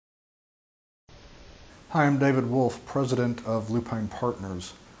Hi, I'm David Wolf, President of Lupine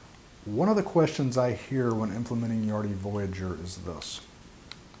Partners. One of the questions I hear when implementing Yardi Voyager is this.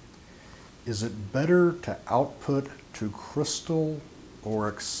 Is it better to output to Crystal or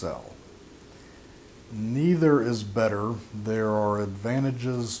Excel? Neither is better. There are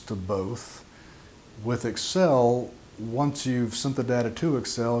advantages to both. With Excel, once you've sent the data to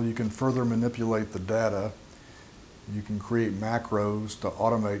Excel, you can further manipulate the data. You can create macros to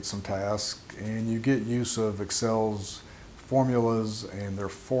automate some tasks, and you get use of Excel's formulas and their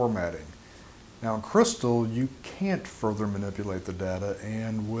formatting. Now in Crystal, you can't further manipulate the data,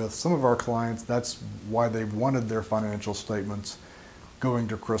 and with some of our clients, that's why they've wanted their financial statements going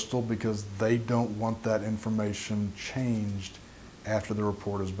to Crystal, because they don't want that information changed after the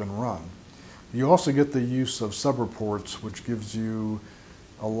report has been run. You also get the use of sub-reports, which gives you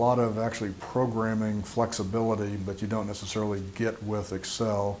a lot of actually programming flexibility, but you don't necessarily get with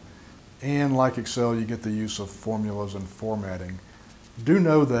Excel. And like Excel, you get the use of formulas and formatting. Do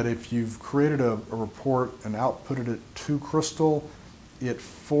know that if you've created a report and outputted it to Crystal, it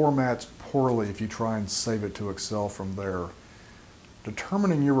formats poorly if you try and save it to Excel from there.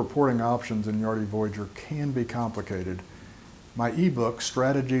 Determining your reporting options in Yardi Voyager can be complicated. My ebook,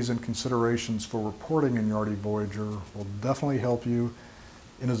 Strategies and Considerations for Reporting in Yardi Voyager, will definitely help you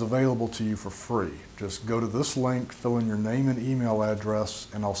and is available to you for free. Just go to this link, fill in your name and email address,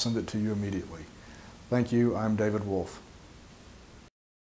 and I'll send it to you immediately. Thank you. I'm David Wolf.